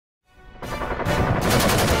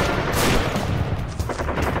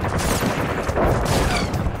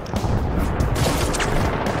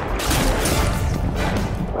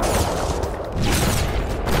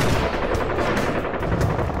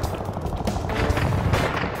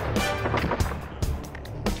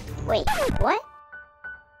Wait, what?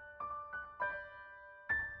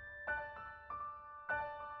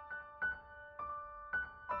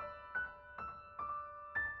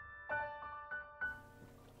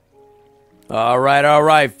 All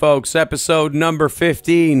right, folks. Episode number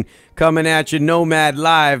 15 coming at you, Nomad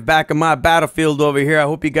live, back in my battlefield over here. I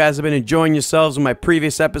hope you guys have been enjoying yourselves in my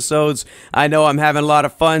previous episodes. I know I'm having a lot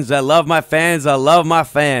of fun. I love my fans. I love my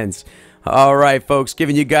fans. All right, folks,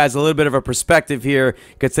 giving you guys a little bit of a perspective here,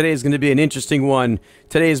 because today is going to be an interesting one.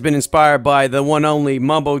 Today has been inspired by the one only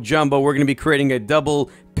Mumbo Jumbo. We're going to be creating a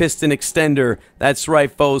double piston extender. That's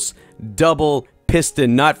right, folks. Double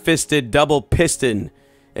piston, not fisted, double piston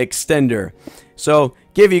extender. So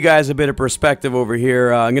give you guys a bit of perspective over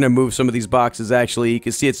here. I'm going to move some of these boxes. Actually, you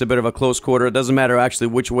can see it's a bit of a close quarter. It doesn't matter actually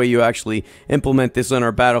which way you actually implement this on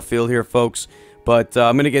our battlefield here, folks, but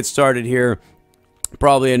I'm going to get started here,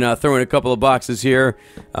 probably in throwing a couple of boxes here.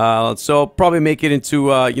 So probably make it into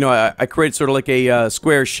you know, I created sort of like a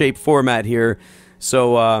square shape format here.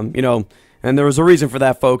 So you know, and there was a reason for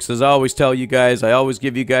that, folks. As I always tell you guys, I always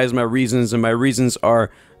give you guys my reasons, and my reasons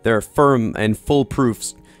are they're firm and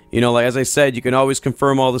foolproofs. You know, like as I said, you can always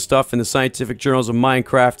confirm all the stuff in the scientific journals of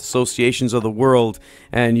Minecraft associations of the world,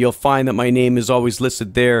 and you'll find that my name is always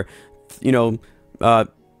listed there, you know,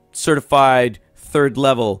 certified 3rd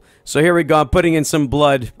level. So here we go. I'm putting in some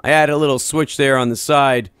blood. I added a little switch there on the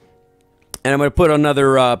side, and I'm going to put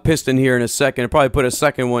another piston here in a second. I'll probably put a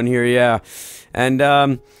second one here, yeah.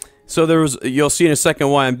 And so you'll see in a second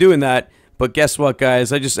why I'm doing that. But guess what,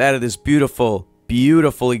 guys? I just added this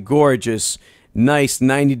beautifully gorgeous, nice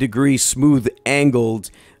 90-degree smooth angled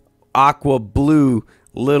aqua blue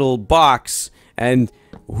little box, and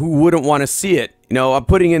who wouldn't want to see it? You know, I'm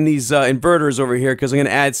putting in these inverters over here because I'm going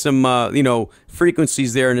to add some you know,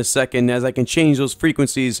 frequencies there in a second. As I can change those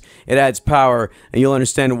frequencies, it adds power, and you'll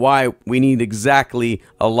understand why we need exactly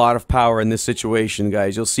a lot of power in this situation,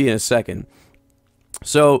 guys. You'll see in a second.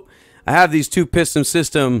 So I have these two piston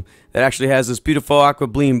system that actually has this beautiful aqua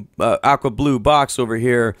blue box over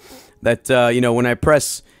here that, you know, when I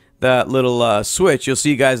press that little switch, you'll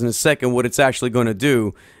see, guys, in a second what it's actually going to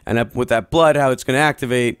do. And with that blood, how it's going to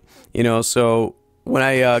activate, you know. So when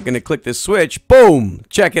I going to click this switch, boom,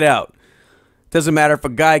 check it out. Doesn't matter if a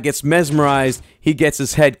guy gets mesmerized, he gets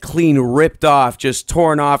his head clean ripped off, just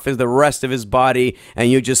torn off as the rest of his body, and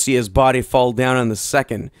you just see his body fall down in the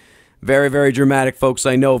second. Very, very dramatic, folks.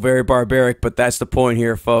 I know, very barbaric, but that's the point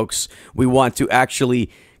here, folks. We want to actually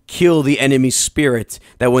kill the enemy spirit,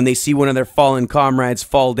 that when they see one of their fallen comrades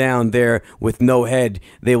fall down there with no head,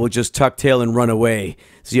 they will just tuck tail and run away.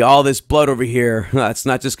 See, all this blood over here, it's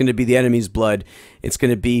not just going to be the enemy's blood, it's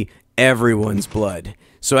going to be everyone's blood.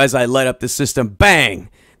 So as I light up the system, bang!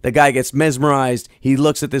 The guy gets mesmerized. He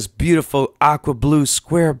looks at this beautiful aqua blue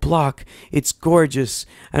square block. It's gorgeous.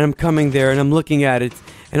 And I'm coming there and I'm looking at it.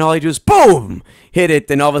 And all I do is boom! Hit it.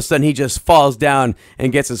 And all of a sudden he just falls down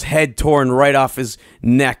and gets his head torn right off his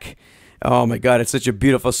neck. Oh my God, it's such a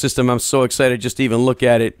beautiful system. I'm so excited just to even look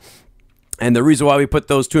at it. And the reason why we put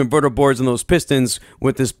those two inverter boards and those pistons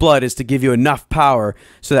with this blood is to give you enough power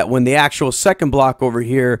so that when the actual second block over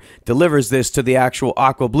here delivers this to the actual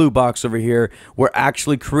aqua blue box over here, we're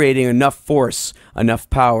actually creating enough force, enough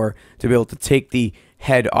power to be able to take the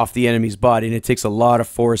head off the enemy's body. And it takes a lot of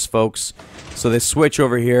force, folks. So this switch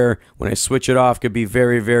over here, when I switch it off, could be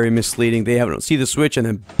very, very misleading. They don't see the switch and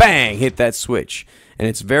then bang, hit that switch. And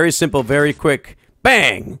it's very simple, very quick.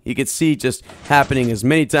 Bang! You can see just happening as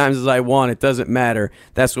many times as I want. It doesn't matter.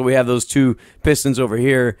 That's why we have those two pistons over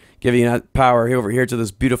here, giving that power over here to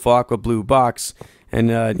this beautiful aqua blue box. And,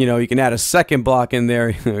 you know, you can add a second block in there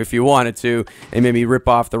if you wanted to, and maybe rip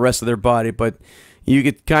off the rest of their body. But you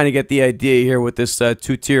could kind of get the idea here with this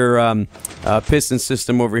two-tier piston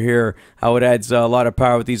system over here, how it adds a lot of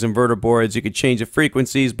power with these inverter boards. You could change the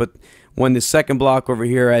frequencies, but when the second block over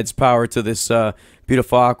here adds power to this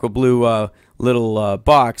beautiful aqua blue little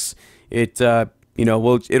box, it you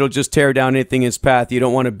know, it'll just tear down anything in its path. You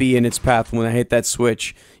don't want to be in its path when I hit that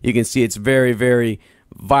switch. You can see it's very, very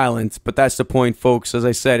violent, but that's the point, folks. As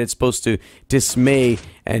I said, it's supposed to dismay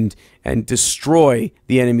and destroy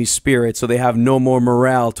the enemy's spirit, so they have no more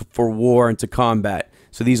morale for war and to combat.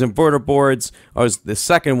 So these inverter boards, or the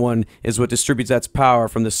second one, is what distributes that power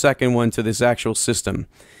from the second one to this actual system,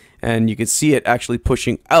 and you can see it actually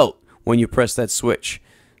pushing out when you press that switch.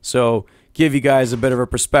 So give you guys a bit of a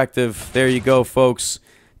perspective. There you go, folks.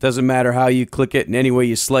 Doesn't matter how you click it and any way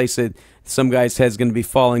you slice it, some guy's head's going to be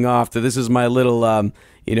falling off. So this is my little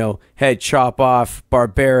you know, head chop off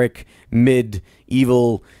barbaric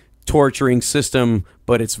mid-evil torturing system,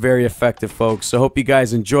 but it's very effective, folks. So hope you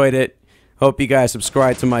guys enjoyed it. Hope you guys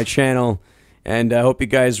subscribe to my channel, And I hope you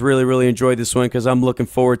guys really enjoyed this one, because I'm looking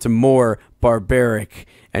forward to more barbaric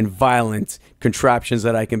and violent contraptions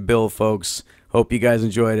that I can build, folks. Hope you guys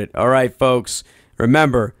enjoyed it. All right, folks.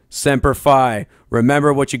 Remember, Semper Fi.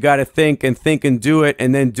 Remember what you got to think and do it,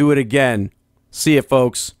 and then do it again. See ya,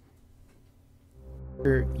 folks.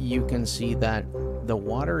 Here you can see that the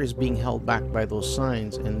water is being held back by those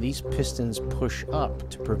signs, and these pistons push up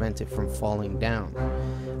to prevent it from falling down.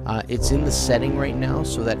 It's in the setting right now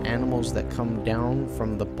so that animals that come down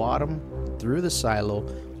from the bottom through the silo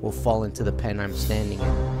will fall into the pen I'm standing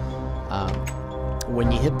in.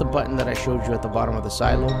 When you hit the button that I showed you at the bottom of the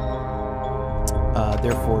silo,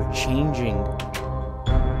 therefore changing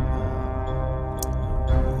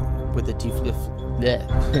with the T-flip,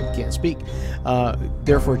 can't speak,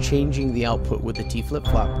 therefore changing the output with the T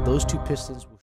flip-flop, those two pistons will